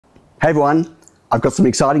Hey everyone, I've got some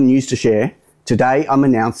exciting news to share. Today I'm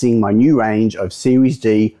announcing my new range of Series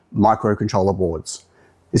D microcontroller boards.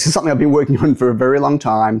 This is something I've been working on for a very long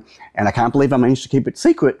time, and I can't believe I managed to keep it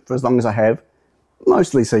secret for as long as I have.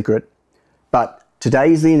 Mostly secret. But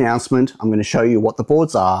today is the announcement. I'm going to show you what the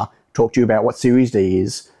boards are, talk to you about what Series D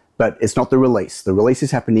is, but it's not the release. The release is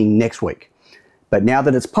happening next week. But now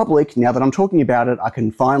that it's public, now that I'm talking about it, I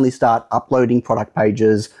can finally start uploading product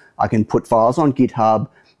pages, I can put files on GitHub,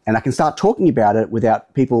 and I can start talking about it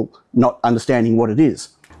without people not understanding what it is.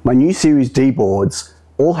 My new Series D boards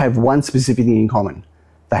all have one specific thing in common.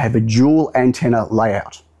 They have a dual antenna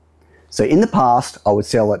layout. So in the past, I would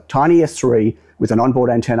sell a tiny S3 with an onboard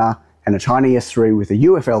antenna and a tiny S3 with a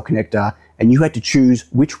UFL connector, and you had to choose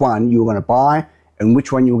which one you were going to buy and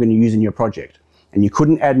which one you were going to use in your project. And you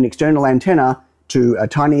couldn't add an external antenna to a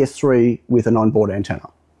tiny S3 with an onboard antenna.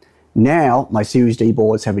 Now, my Series D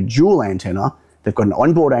boards have a dual antenna. They've got an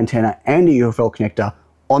onboard antenna and a UFL connector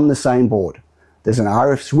on the same board. There's an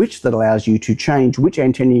RF switch that allows you to change which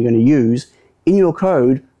antenna you're going to use in your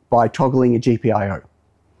code by toggling a GPIO.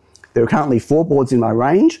 There are currently 4 boards in my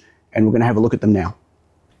range, and we're going to have a look at them now.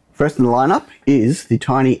 First in the lineup is the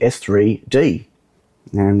Tiny S3D.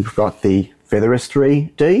 And we've got the Feather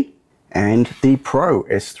S3D and the Pro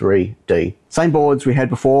S3D. Same boards we had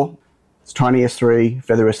before. It's Tiny S3,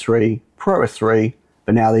 Feather S3, Pro S3,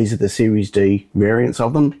 but now these are the Series D variants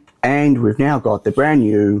of them. And we've now got the brand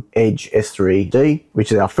new Edge S3D,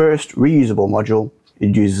 which is our first reusable module.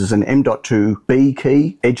 It uses an M.2B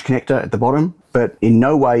key edge connector at the bottom, but in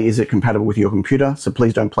no way is it compatible with your computer, so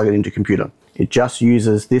please don't plug it into your computer. It just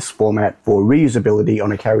uses this format for reusability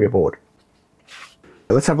on a carrier board.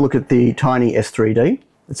 So let's have a look at the Tiny S3D.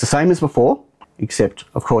 It's the same as before, except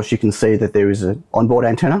of course you can see that there is an onboard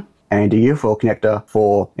antenna and a UFL connector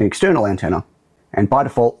for an external antenna. And by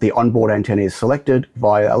default, the onboard antenna is selected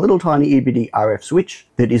via a little tiny itty-bitty RF switch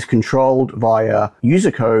that is controlled via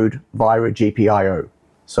user code via a GPIO.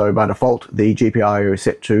 So by default, the GPIO is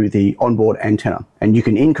set to the onboard antenna, and you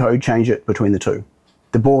can in-code change it between the two.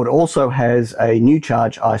 The board also has a new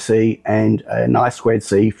charge IC and an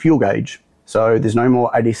I2C fuel gauge. So there's no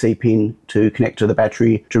more ADC pin to connect to the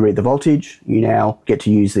battery to read the voltage. You now get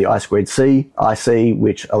to use the I2C IC,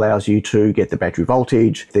 which allows you to get the battery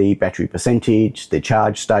voltage, the battery percentage, the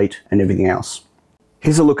charge state, and everything else.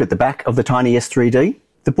 Here's a look at the back of the Tiny S3D.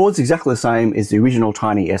 The board's exactly the same as the original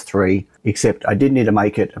Tiny S3, except I did need to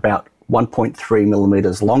make it about 1.3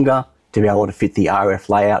 millimeters longer to be able to fit the RF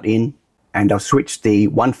layout in. And I've switched the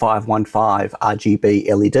 1515 RGB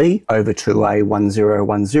LED over to a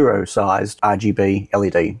 1010 sized RGB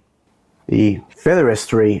LED. The Feather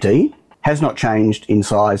S3D has not changed in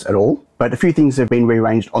size at all, but a few things have been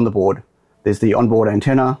rearranged on the board. There's the onboard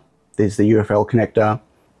antenna, there's the UFL connector,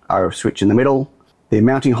 RF switch in the middle. The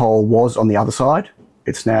mounting hole was on the other side.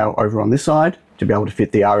 It's now over on this side to be able to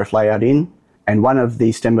fit the RF layout in. And one of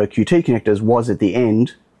the Stemmer QT connectors was at the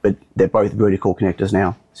end, but they're both vertical connectors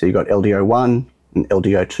now. So you've got LDO1 and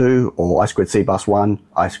LDO2, or I2C bus 1,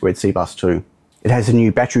 I2C bus 2. It has a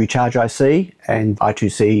new battery charge IC and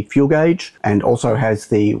I2C fuel gauge, and also has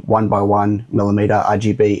the 1x1 millimeter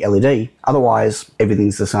RGB LED. Otherwise,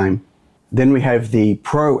 everything's the same. Then we have the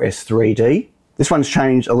Pro S3D. This one's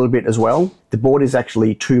changed a little bit as well. The board is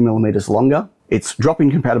actually 2 millimeters longer. It's drop-in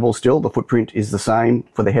compatible still, the footprint is the same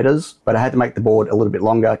for the headers, but I had to make the board a little bit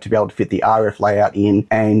longer to be able to fit the RF layout in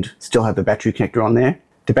and still have the battery connector on there.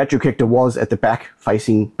 The battery connector was at the back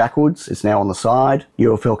facing backwards, it's now on the side.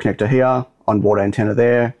 UFL connector here, onboard antenna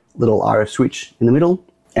there, little RF switch in the middle.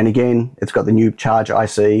 And again, it's got the new charge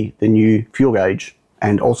IC, the new fuel gauge,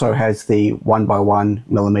 and also has the 1x1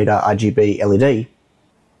 millimeter RGB LED.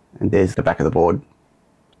 And there's the back of the board.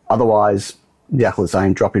 Otherwise, exactly the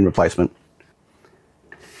same drop-in replacement.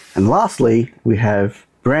 And lastly, we have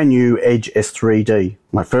brand new Edge S3D,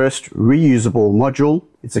 my first reusable module.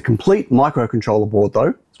 It's a complete microcontroller board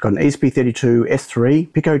though. It's got an ESP32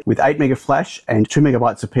 S3 Pico with 8 meg flash and 2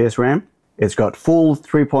 megabytes of PS RAM. It's got full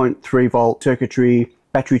 3.3 volt circuitry,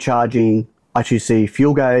 battery charging, I2C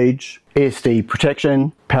fuel gauge, ESD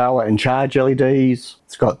protection, power and charge LEDs.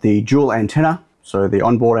 It's got the dual antenna, so the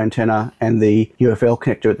onboard antenna and the UFL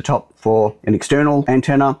connector at the top for an external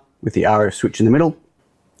antenna with the RF switch in the middle.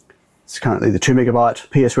 It's currently the 2 megabyte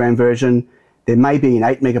PS RAM version. There may be an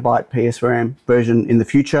 8 megabyte PS RAM version in the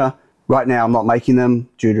future. Right now I'm not making them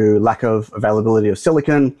due to lack of availability of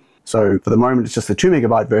silicon. So for the moment it's just the 2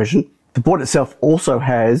 megabyte version. The board itself also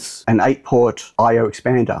has an 8-port I/O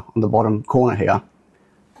expander on the bottom corner here.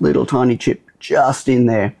 Little tiny chip just in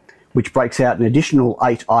there, which breaks out an additional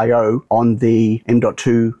 8 I/O on the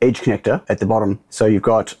M.2 edge connector at the bottom. So you've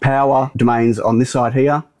got power domains on this side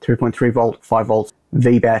here, 3.3 volt, 5 volts,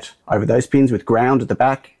 VBAT over those pins with ground at the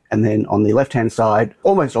back. And then on the left-hand side,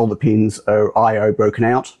 almost all the pins are I/O broken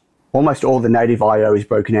out. Almost all the native I/O is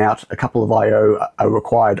broken out. A couple of I/O are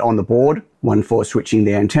required on the board, one for switching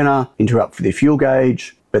the antenna, interrupt for the fuel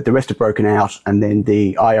gauge, but the rest are broken out, and then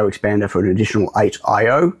the I/O expander for an additional 8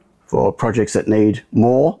 I/O for projects that need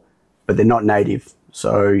more, but they're not native.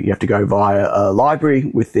 So you have to go via a library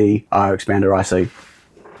with the I/O expander IC.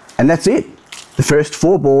 And that's it. The first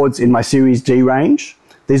 4 boards in my Series D range.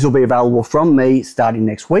 These will be available from me starting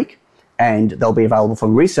next week, and they'll be available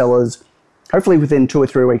from resellers hopefully within 2 or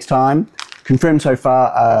 3 weeks' time. Confirmed so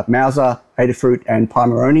far Mauser, Adafruit and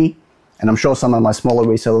Primaroni, and I'm sure some of my smaller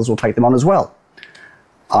resellers will take them on as well.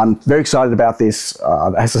 I'm very excited about this.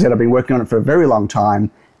 As I said, I've been working on it for a very long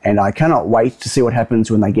time, and I cannot wait to see what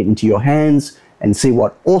happens when they get into your hands and see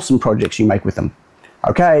what awesome projects you make with them.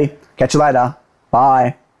 Okay, catch you later.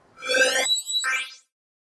 Bye.